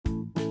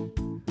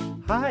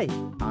Hi,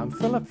 I'm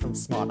Philip from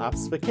Smart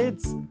Apps for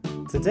Kids.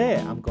 Today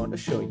I'm going to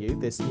show you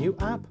this new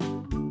app.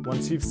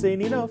 Once you've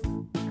seen enough,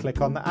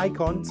 click on the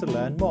icon to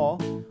learn more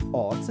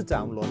or to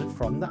download it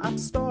from the App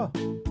Store.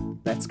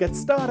 Let's get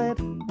started.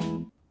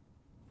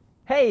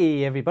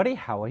 Hey everybody,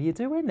 how are you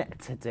doing?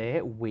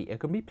 Today we are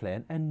going to be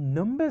playing a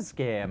numbers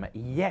game.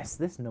 Yes,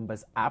 this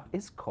numbers app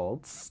is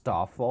called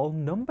Starfall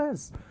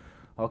Numbers.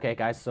 Okay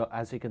guys, so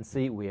as you can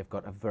see, we have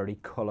got a very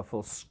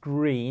colourful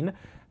screen,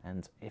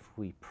 and if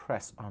we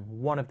press on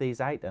one of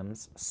these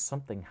items,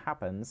 something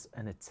happens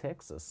and it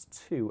takes us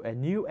to a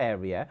new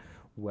area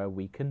where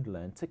we can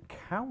learn to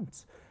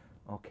count.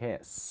 Okay,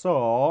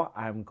 so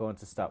I'm going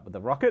to start with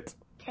the rocket.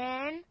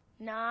 10,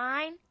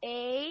 9,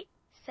 8,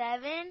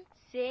 7,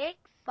 6,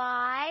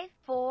 5,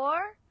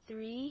 4,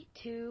 3,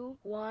 2,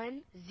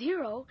 1,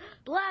 0.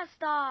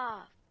 Blast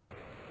off!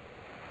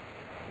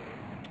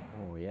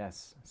 Oh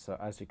yes, so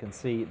as you can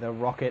see, the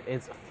rocket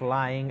is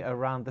flying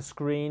around the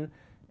screen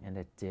and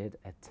it did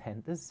a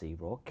 10 to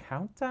 0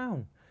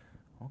 countdown.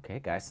 Okay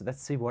guys, so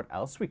let's see what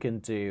else we can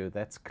do.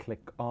 Let's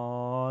click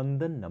on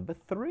the number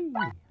 3.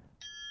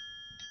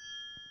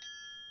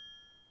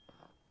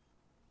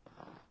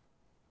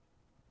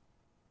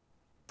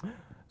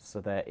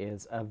 So there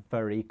is a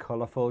very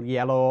colourful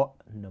yellow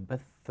number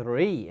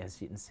 3.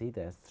 As you can see,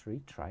 there's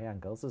 3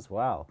 triangles as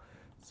well.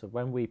 So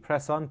when we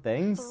press on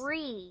things...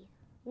 3.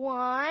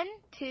 1,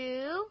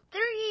 2,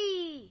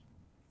 3.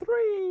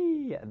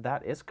 3!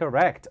 That is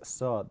correct.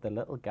 So the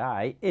little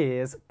guy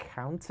is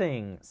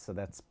counting. So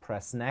let's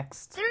press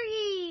next.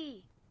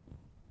 3.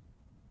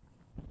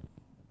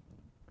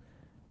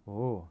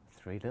 Oh,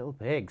 3 little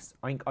pigs.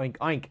 Oink, oink,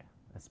 oink.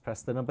 Let's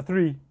press the number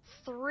 3.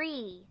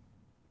 3.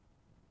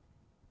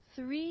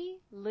 3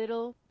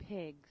 little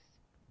pigs.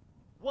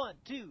 1,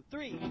 2,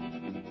 3.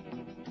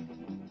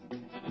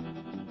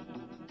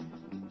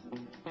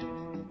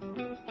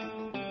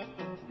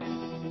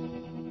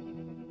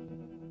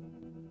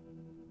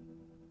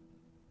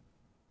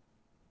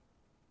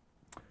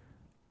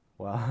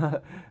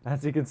 Well,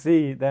 as you can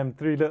see, them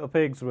 3 little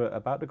pigs were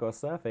about to go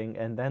surfing,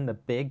 and then the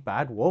big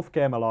bad wolf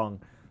came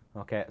along.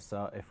 Okay,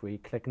 so if we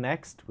click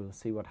next, we'll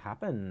see what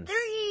happens.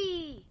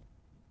 3.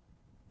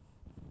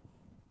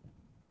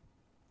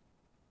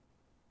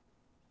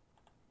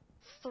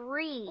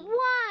 3. 1,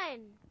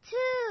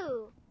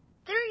 2,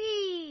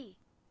 3.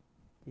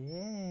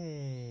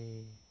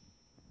 Yay!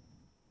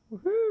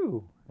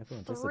 Woohoo!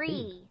 Everyone disappeared.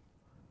 3.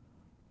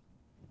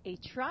 A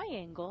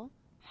triangle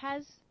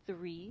has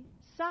 3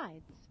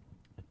 sides.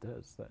 It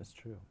does, that is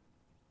true.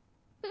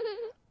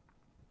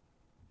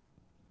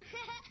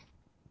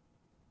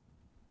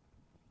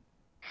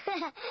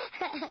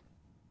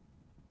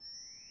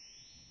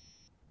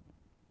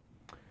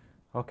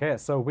 Okay,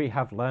 so we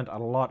have learned a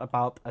lot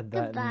about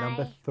the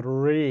number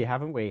 3,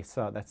 haven't we?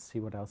 So let's see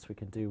what else we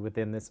can do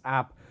within this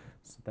app.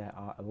 So there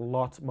are a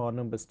lot more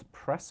numbers to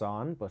press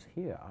on, but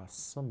here are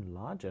some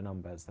larger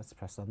numbers. Let's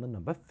press on the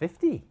number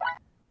 50.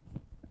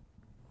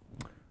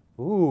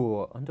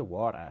 Ooh,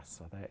 underwater.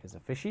 So there is a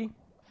fishy.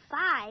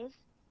 5,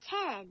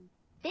 10,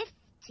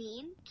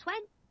 15,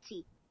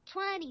 20,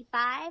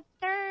 25,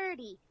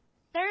 30,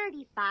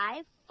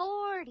 35,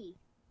 40,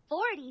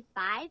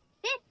 45,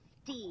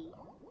 50.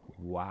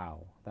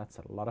 Wow, that's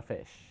a lot of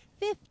fish.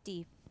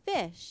 50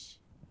 fish.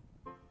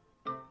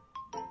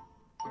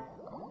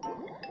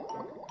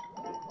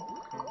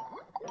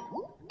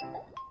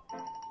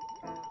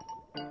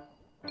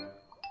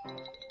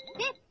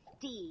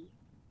 50.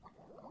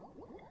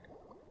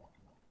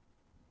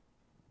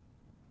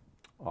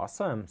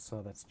 Awesome.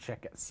 So let's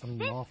check some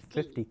more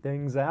 50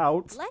 things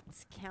out.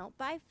 Let's count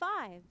by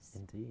fives.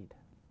 Indeed.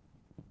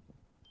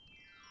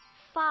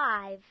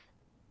 5,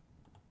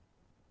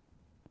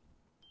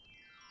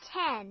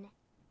 10,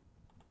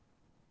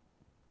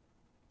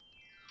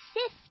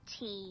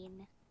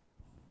 15,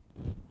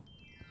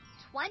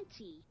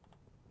 20,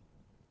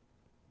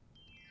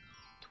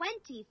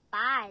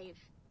 25,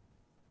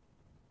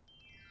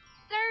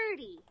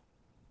 30,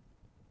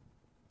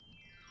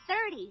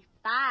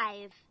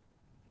 35,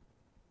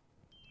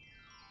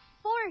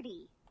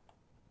 40,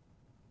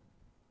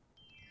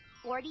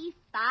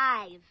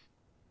 45,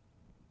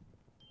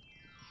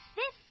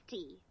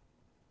 50.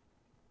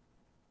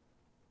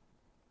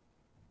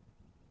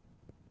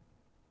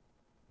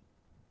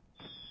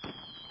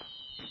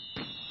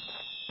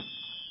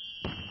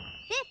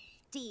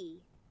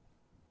 50.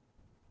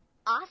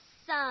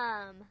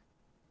 Awesome.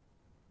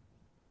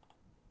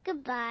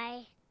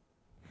 Goodbye.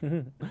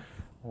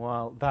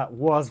 Well, that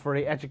was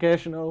very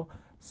educational.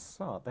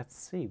 So let's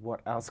see, what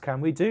else can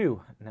we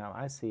do? Now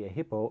I see a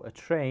hippo, a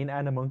train,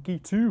 and a monkey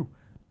too.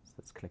 So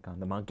let's click on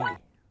the monkey.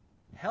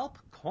 Help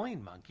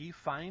Coin Monkey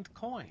find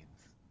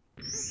coins.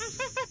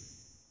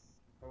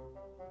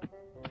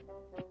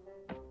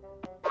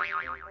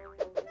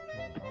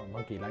 Oh,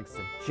 monkey likes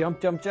to jump,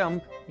 jump,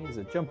 jump. He's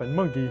a jumping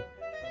monkey.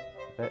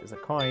 There is a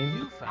coin.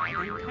 You found a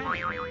coin.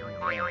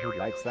 Yeah, he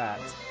likes that.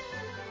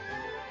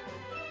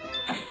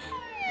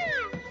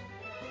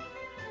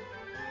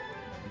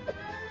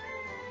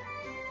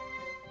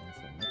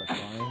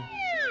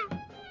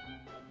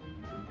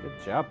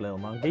 job, little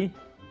monkey.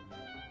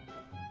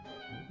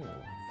 Ooh,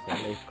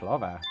 4-leaf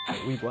clover.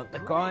 We want the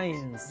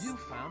coins. You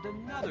found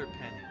another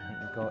penny.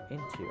 And go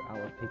into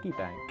our piggy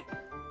bank.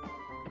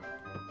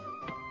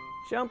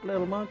 Jump,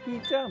 little monkey,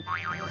 jump.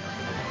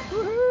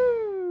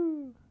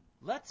 Woohoo!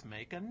 Let's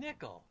make a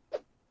nickel.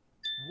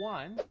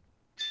 1,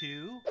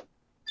 2,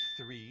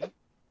 3,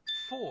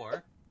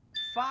 4,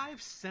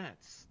 5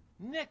 cents.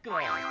 Nickel!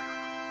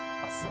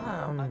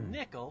 Awesome. A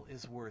nickel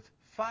is worth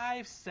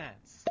 5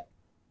 cents.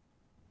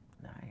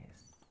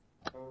 Nice.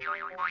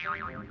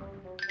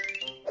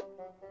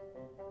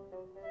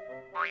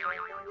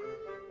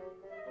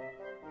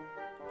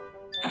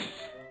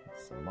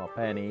 Some more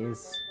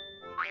pennies.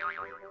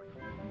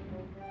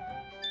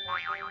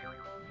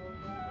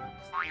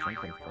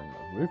 Jumping from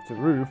roof to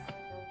roof.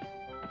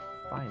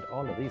 Find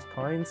all of these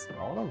coins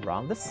all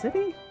around the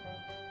city.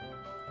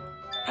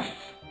 That's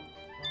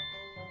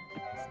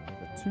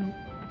number 2.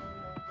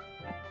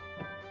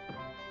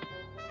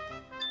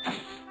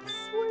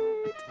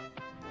 Sweet.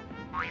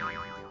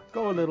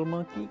 Go, little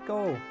monkey,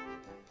 go.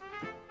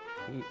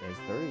 He is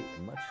very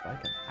much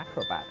like an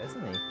acrobat,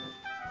 isn't he?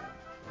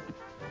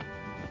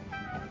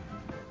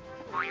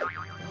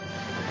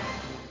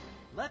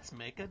 Let's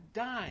make a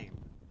dime.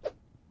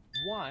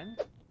 1,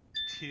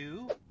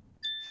 2,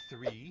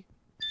 3,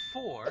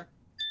 4,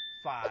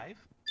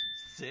 5,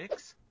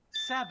 6,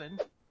 7,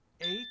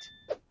 8,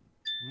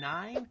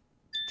 9,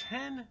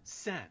 10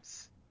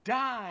 cents.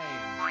 Dime!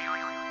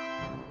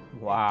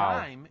 Wow. A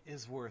dime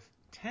is worth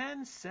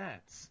 10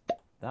 cents.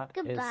 That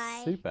Goodbye.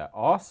 is super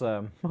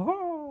awesome.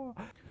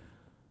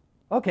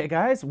 Okay,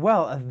 guys,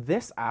 well,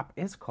 this app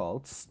is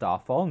called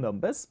Starfall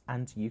Numbers,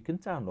 and you can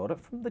download it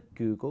from the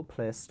Google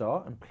Play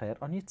Store and play it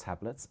on your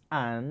tablets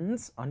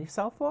and on your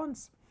cell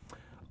phones.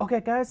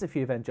 Okay, guys, if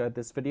you've enjoyed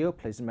this video,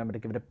 please remember to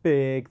give it a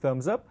big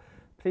thumbs up.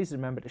 Please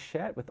remember to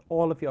share it with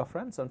all of your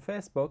friends on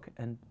Facebook,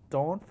 and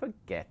don't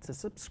forget to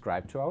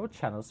subscribe to our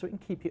channel so we can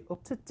keep you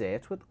up to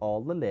date with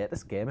all the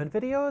latest gaming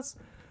videos.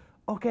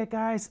 Okay,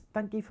 guys,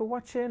 thank you for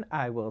watching.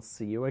 I will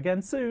see you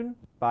again soon.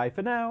 Bye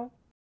for now.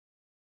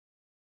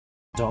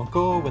 Don't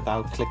go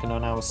without clicking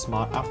on our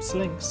smart apps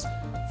links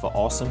for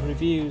awesome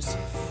reviews,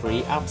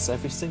 free apps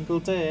every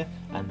single day,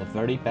 and the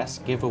very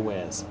best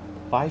giveaways.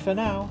 Bye for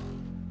now.